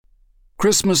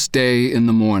Christmas Day in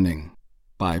the Morning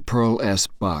by Pearl S.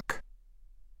 Buck.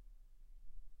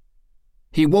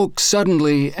 He woke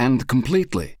suddenly and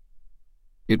completely.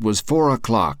 It was 4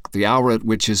 o'clock, the hour at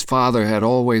which his father had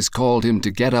always called him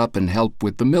to get up and help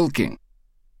with the milking.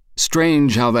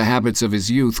 Strange how the habits of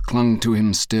his youth clung to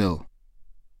him still.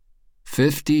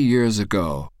 50 years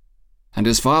ago, and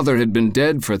his father had been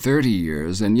dead for 30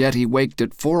 years, and yet he waked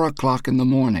at 4 o'clock in the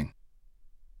morning.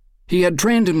 He had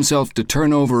trained himself to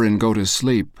turn over and go to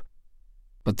sleep,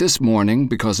 but this morning,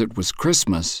 because it was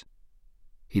Christmas,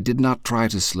 he did not try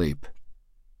to sleep.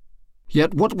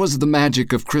 Yet what was the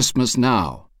magic of Christmas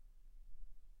now?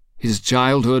 His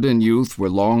childhood and youth were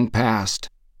long past,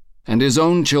 and his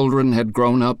own children had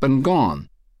grown up and gone.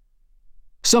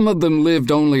 Some of them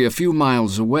lived only a few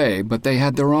miles away, but they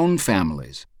had their own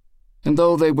families, and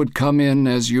though they would come in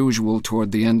as usual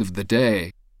toward the end of the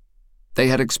day, they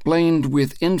had explained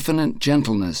with infinite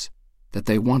gentleness that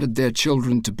they wanted their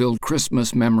children to build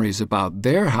Christmas memories about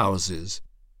their houses,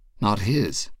 not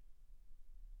his.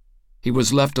 He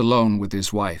was left alone with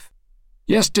his wife.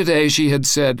 Yesterday she had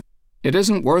said, "It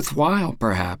isn't worthwhile,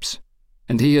 perhaps,"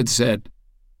 and he had said,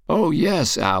 "Oh,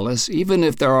 yes, Alice, even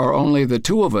if there are only the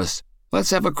two of us, let's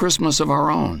have a Christmas of our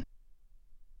own."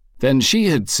 Then she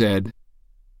had said,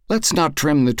 "Let's not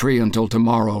trim the tree until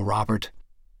tomorrow, Robert.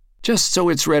 Just so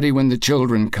it's ready when the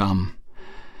children come.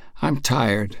 I'm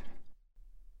tired."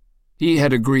 He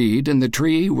had agreed, and the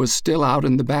tree was still out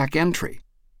in the back entry.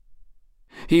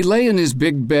 He lay in his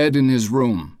big bed in his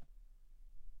room.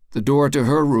 The door to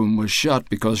her room was shut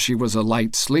because she was a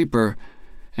light sleeper,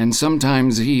 and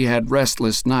sometimes he had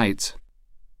restless nights.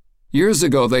 Years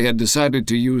ago they had decided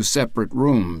to use separate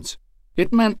rooms.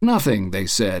 It meant nothing, they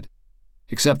said,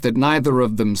 except that neither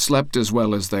of them slept as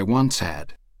well as they once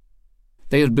had.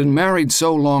 They had been married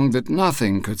so long that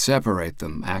nothing could separate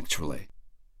them, actually.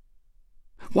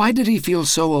 Why did he feel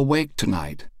so awake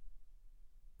tonight?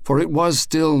 For it was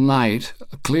still night,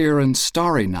 a clear and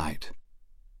starry night.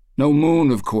 No moon,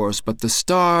 of course, but the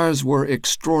stars were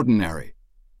extraordinary.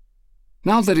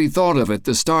 Now that he thought of it,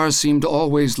 the stars seemed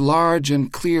always large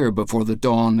and clear before the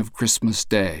dawn of Christmas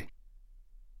Day.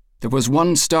 There was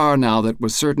one star now that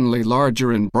was certainly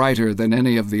larger and brighter than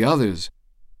any of the others.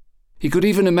 He could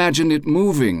even imagine it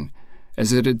moving,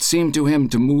 as it had seemed to him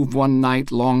to move one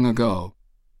night long ago.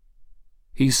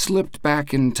 He slipped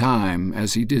back in time,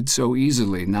 as he did so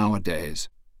easily nowadays.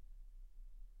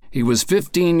 He was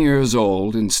 15 years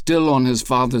old and still on his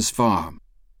father's farm.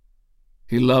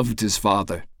 He loved his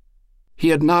father. He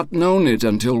had not known it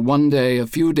until one day, a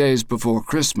few days before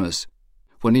Christmas,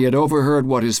 when he had overheard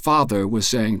what his father was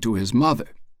saying to his mother.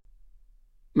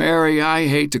 "Mary, I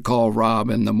hate to call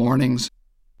Rob in the mornings.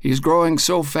 He's growing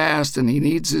so fast and he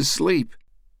needs his sleep.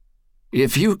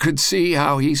 If you could see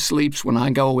how he sleeps when I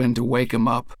go in to wake him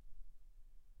up.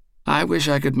 I wish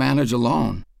I could manage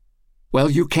alone."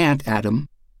 "Well, you can't, Adam."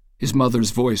 His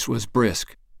mother's voice was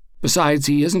brisk. "Besides,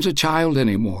 he isn't a child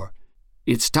anymore.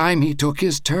 It's time he took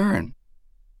his turn."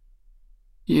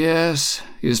 "Yes,"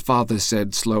 his father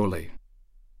said slowly,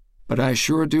 "but I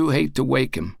sure do hate to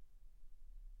wake him."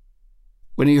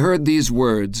 When he heard these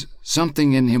words,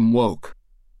 something in him woke.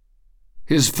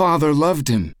 His father loved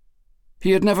him.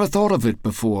 He had never thought of it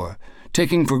before,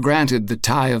 taking for granted the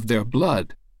tie of their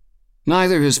blood.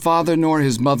 Neither his father nor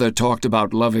his mother talked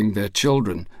about loving their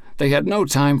children. They had no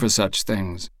time for such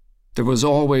things. There was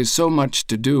always so much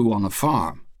to do on a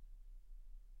farm.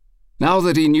 Now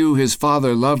that he knew his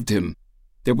father loved him,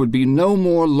 there would be no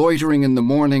more loitering in the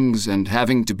mornings and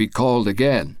having to be called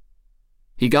again.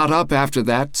 He got up after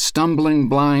that, stumbling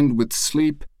blind with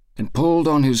sleep, and pulled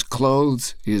on his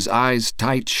clothes, his eyes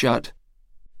tight shut.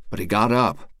 But he got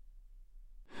up.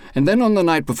 And then on the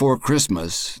night before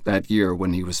Christmas, that year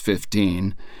when he was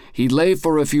 15, he lay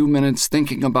for a few minutes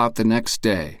thinking about the next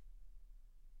day.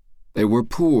 They were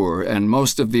poor, and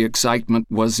most of the excitement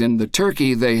was in the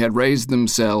turkey they had raised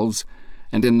themselves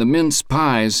and in the mince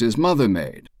pies his mother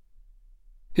made.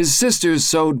 His sisters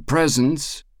sewed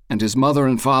presents, and his mother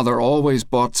and father always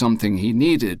bought something he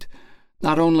needed,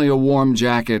 not only a warm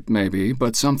jacket, maybe,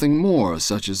 but something more,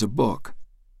 such as a book.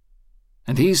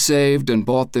 And he saved and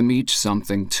bought them each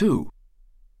something, too.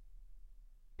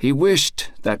 He wished,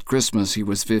 that Christmas he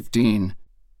was 15,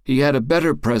 he had a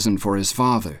better present for his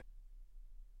father.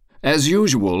 As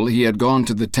usual, he had gone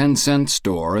to the 10-cent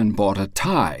store and bought a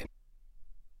tie.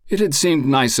 It had seemed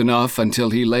nice enough until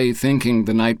he lay thinking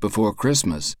the night before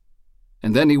Christmas,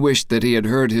 and then he wished that he had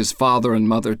heard his father and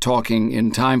mother talking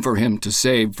in time for him to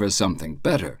save for something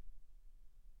better.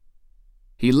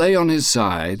 He lay on his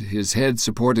side, his head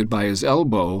supported by his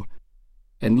elbow,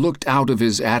 and looked out of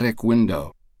his attic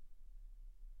window.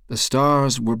 The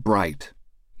stars were bright,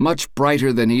 much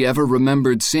brighter than he ever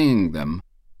remembered seeing them,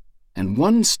 and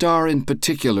one star in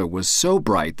particular was so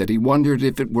bright that he wondered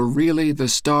if it were really the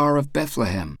Star of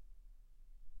Bethlehem.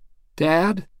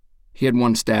 "Dad," he had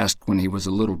once asked when he was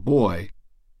a little boy,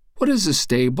 "what is a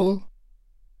stable?"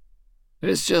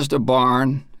 "It's just a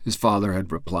barn," his father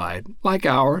had replied, "like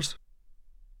ours."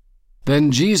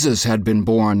 Then Jesus had been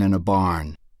born in a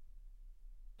barn.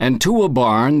 And to a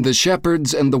barn the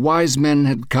shepherds and the wise men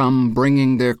had come,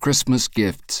 bringing their Christmas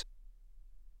gifts.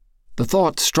 The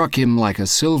thought struck him like a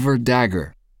silver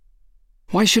dagger.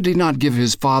 Why should he not give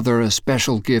his father a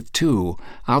special gift too,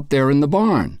 out there in the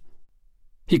barn?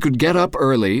 He could get up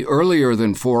early, earlier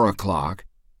than 4 o'clock,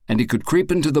 and he could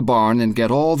creep into the barn and get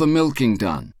all the milking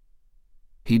done.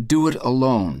 He'd do it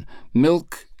alone,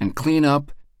 milk and clean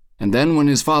up, and then when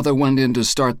his father went in to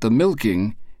start the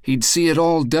milking, he'd see it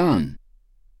all done.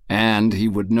 And he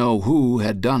would know who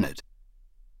had done it.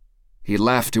 He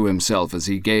laughed to himself as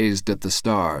he gazed at the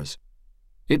stars.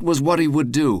 It was what he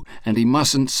would do, and he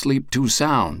mustn't sleep too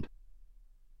sound.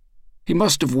 He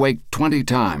must have waked 20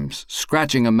 times,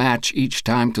 scratching a match each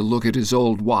time to look at his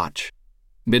old watch.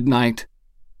 Midnight,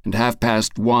 and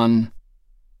 1:30,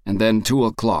 and then 2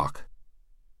 o'clock.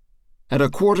 At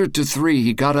 2:45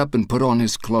 he got up and put on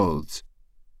his clothes.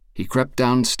 He crept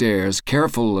downstairs,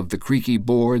 careful of the creaky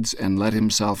boards, and let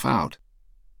himself out.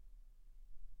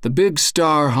 The big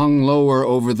star hung lower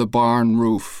over the barn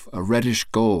roof, a reddish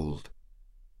gold.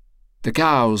 The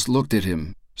cows looked at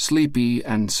him, sleepy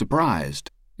and surprised.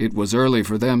 It was early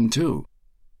for them, too.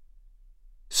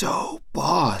 "So,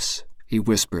 boss," he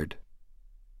whispered.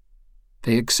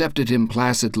 They accepted him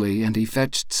placidly, and he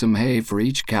fetched some hay for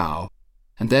each cow,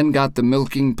 and then got the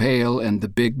milking pail and the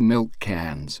big milk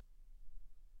cans.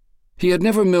 He had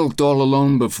never milked all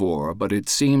alone before, but it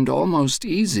seemed almost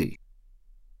easy.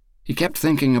 He kept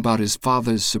thinking about his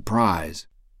father's surprise.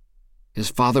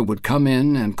 His father would come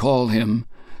in and call him,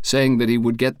 saying that he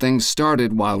would get things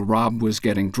started while Rob was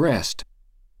getting dressed.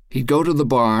 He'd go to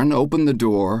the barn, open the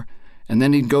door, and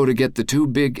then he'd go to get the 2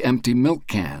 big empty milk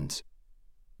cans.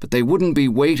 But they wouldn't be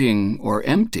waiting or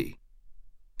empty.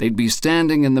 They'd be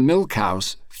standing in the milk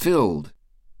house, filled.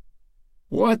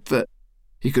 "What the—"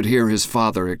 he could hear his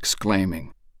father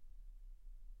exclaiming.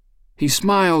 He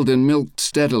smiled and milked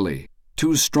steadily,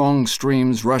 2 strong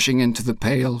streams rushing into the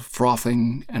pail,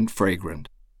 frothing and fragrant.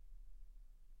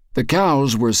 The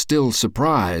cows were still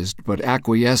surprised, but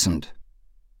acquiescent.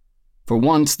 For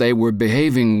once they were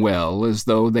behaving well, as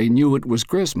though they knew it was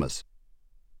Christmas.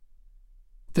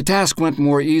 The task went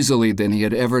more easily than he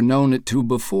had ever known it to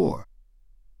before.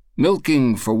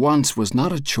 Milking, for once, was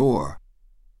not a chore.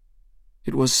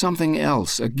 It was something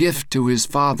else, a gift to his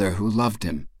father who loved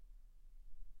him.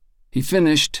 He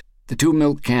finished, the 2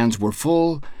 milk cans were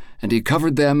full, and he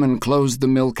covered them and closed the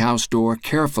milk house door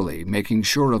carefully, making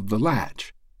sure of the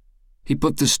latch. He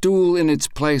put the stool in its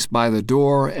place by the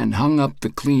door and hung up the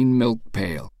clean milk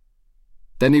pail.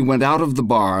 Then he went out of the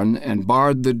barn and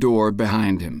barred the door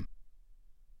behind him.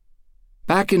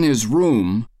 Back in his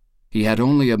room, he had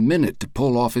only a minute to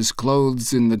pull off his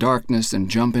clothes in the darkness and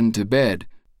jump into bed,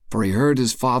 for he heard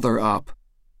his father up.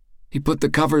 He put the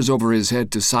covers over his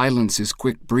head to silence his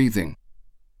quick breathing.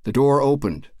 The door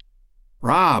opened.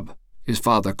 "Rob," his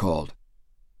father called.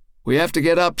 "We have to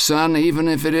get up, son, even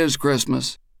if it is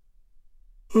Christmas."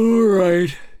 "All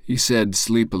right," he said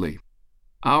sleepily.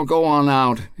 "I'll go on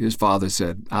out," his father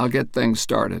said. "I'll get things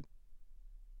started."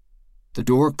 The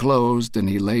door closed and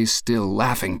he lay still,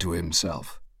 laughing to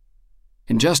himself.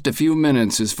 In just a few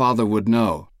minutes his father would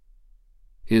know.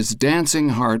 His dancing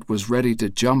heart was ready to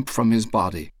jump from his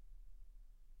body.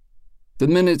 The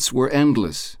minutes were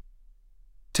endless.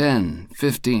 10,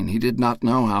 15, he did not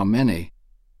know how many,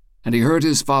 and he heard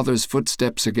his father's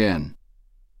footsteps again.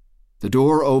 The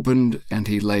door opened and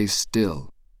he lay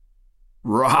still.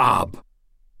 "Rob!"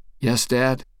 "Yes,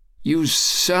 Dad?" "You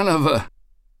son of a—"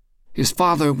 His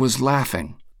father was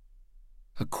laughing.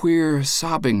 A queer,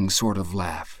 sobbing sort of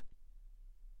laugh.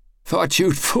 "Thought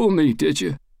you'd fool me, did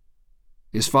you?"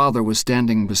 His father was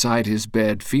standing beside his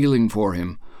bed, feeling for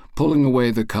him, pulling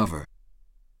away the cover.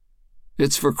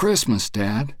 "It's for Christmas,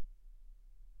 Dad."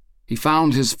 He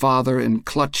found his father and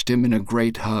clutched him in a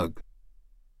great hug.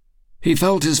 He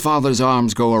felt his father's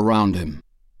arms go around him.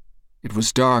 It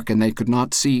was dark and they could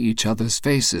not see each other's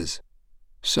faces.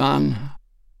 "Son,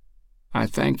 I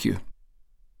thank you.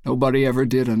 Nobody ever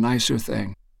did a nicer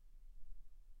thing."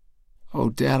 "Oh,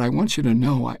 Dad, I want you to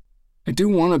know I do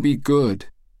want to be good."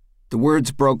 The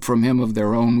words broke from him of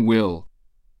their own will.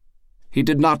 He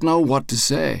did not know what to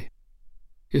say.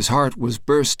 His heart was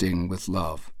bursting with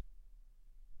love.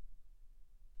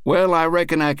 "Well, I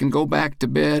reckon I can go back to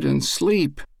bed and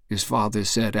sleep," his father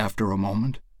said after a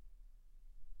moment.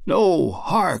 "No,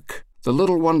 hark! The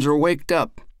little ones are waked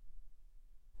up.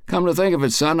 Come to think of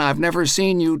it, son, I've never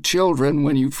seen you children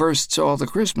when you first saw the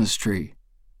Christmas tree.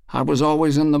 I was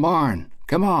always in the barn.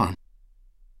 Come on."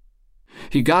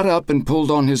 He got up and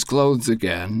pulled on his clothes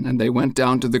again, and they went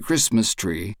down to the Christmas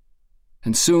tree,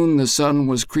 and soon the sun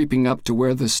was creeping up to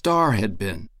where the star had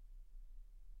been.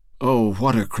 Oh,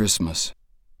 what a Christmas!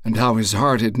 And how his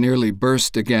heart had nearly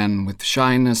burst again with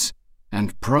shyness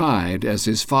and pride as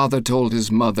his father told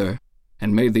his mother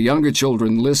and made the younger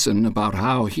children listen about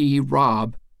how he,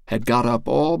 Rob, had got up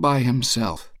all by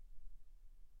himself.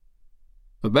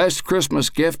 "The best Christmas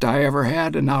gift I ever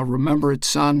had, and I'll remember it,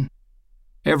 son,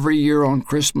 every year on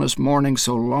Christmas morning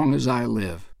so long as I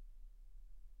live."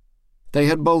 They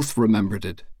had both remembered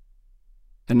it,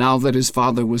 and now that his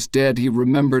father was dead, he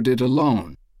remembered it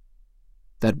alone.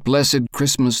 That blessed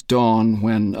Christmas dawn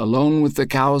when, alone with the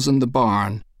cows in the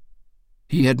barn,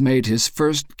 he had made his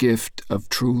first gift of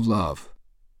true love.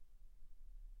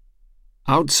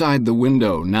 Outside the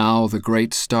window now the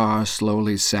great star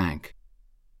slowly sank.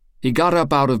 He got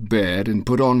up out of bed and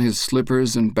put on his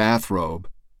slippers and bathrobe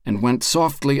and went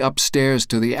softly upstairs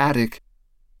to the attic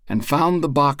and found the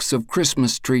box of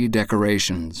Christmas tree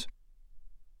decorations.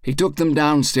 He took them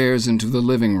downstairs into the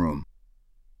living room.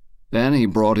 Then he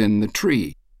brought in the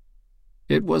tree.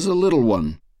 It was a little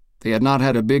one. They had not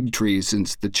had a big tree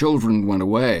since the children went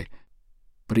away,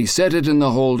 but he set it in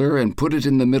the holder and put it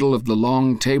in the middle of the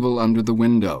long table under the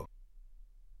window.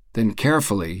 Then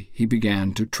carefully he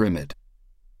began to trim it.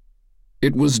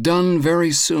 It was done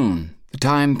very soon, the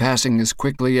time passing as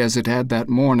quickly as it had that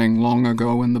morning long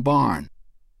ago in the barn.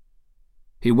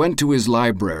 He went to his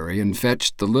library and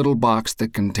fetched the little box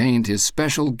that contained his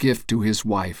special gift to his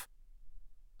wife,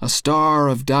 a star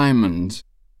of diamonds,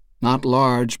 not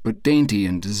large but dainty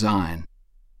in design.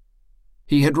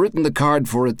 He had written the card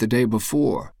for it the day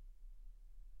before.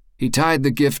 He tied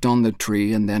the gift on the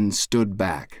tree and then stood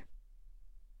back.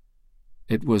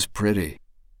 It was pretty,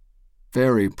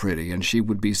 very pretty, and she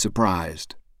would be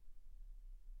surprised.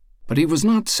 But he was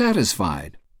not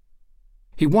satisfied.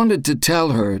 He wanted to tell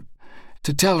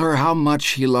her how much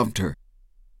he loved her.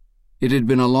 It had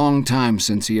been a long time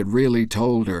since he had really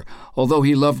told her, although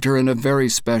he loved her in a very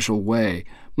special way,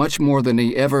 much more than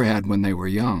he ever had when they were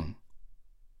young.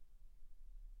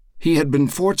 He had been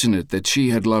fortunate that she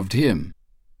had loved him,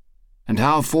 and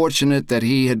how fortunate that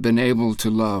he had been able to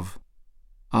love.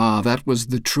 Ah, that was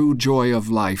the true joy of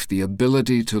life, the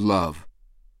ability to love.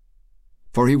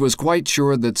 For he was quite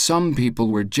sure that some people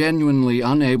were genuinely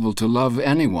unable to love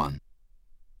anyone.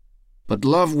 But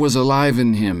love was alive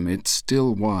in him, it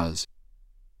still was.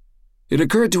 It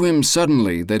occurred to him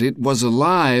suddenly that it was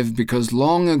alive because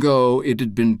long ago it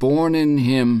had been born in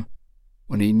him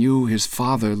when he knew his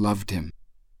father loved him.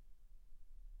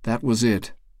 That was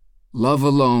it. Love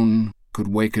alone could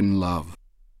waken love.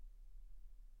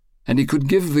 And he could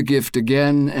give the gift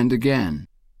again and again.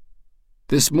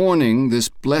 This morning, this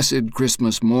blessed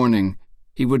Christmas morning,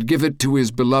 he would give it to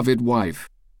his beloved wife.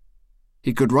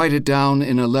 He could write it down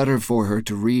in a letter for her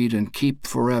to read and keep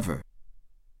forever.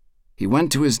 He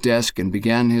went to his desk and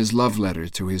began his love letter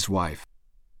to his wife.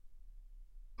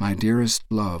 My dearest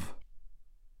love.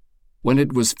 When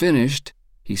it was finished,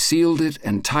 he sealed it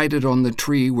and tied it on the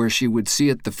tree where she would see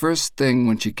it the first thing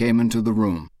when she came into the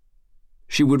room.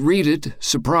 She would read it,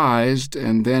 surprised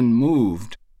and then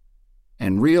moved,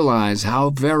 and realize how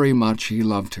very much he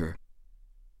loved her.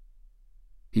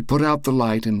 He put out the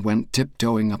light and went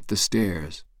tiptoeing up the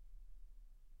stairs.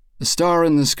 The star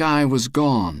in the sky was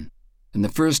gone, and the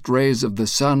first rays of the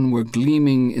sun were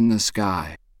gleaming in the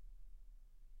sky.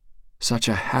 Such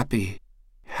a happy,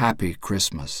 happy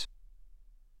Christmas.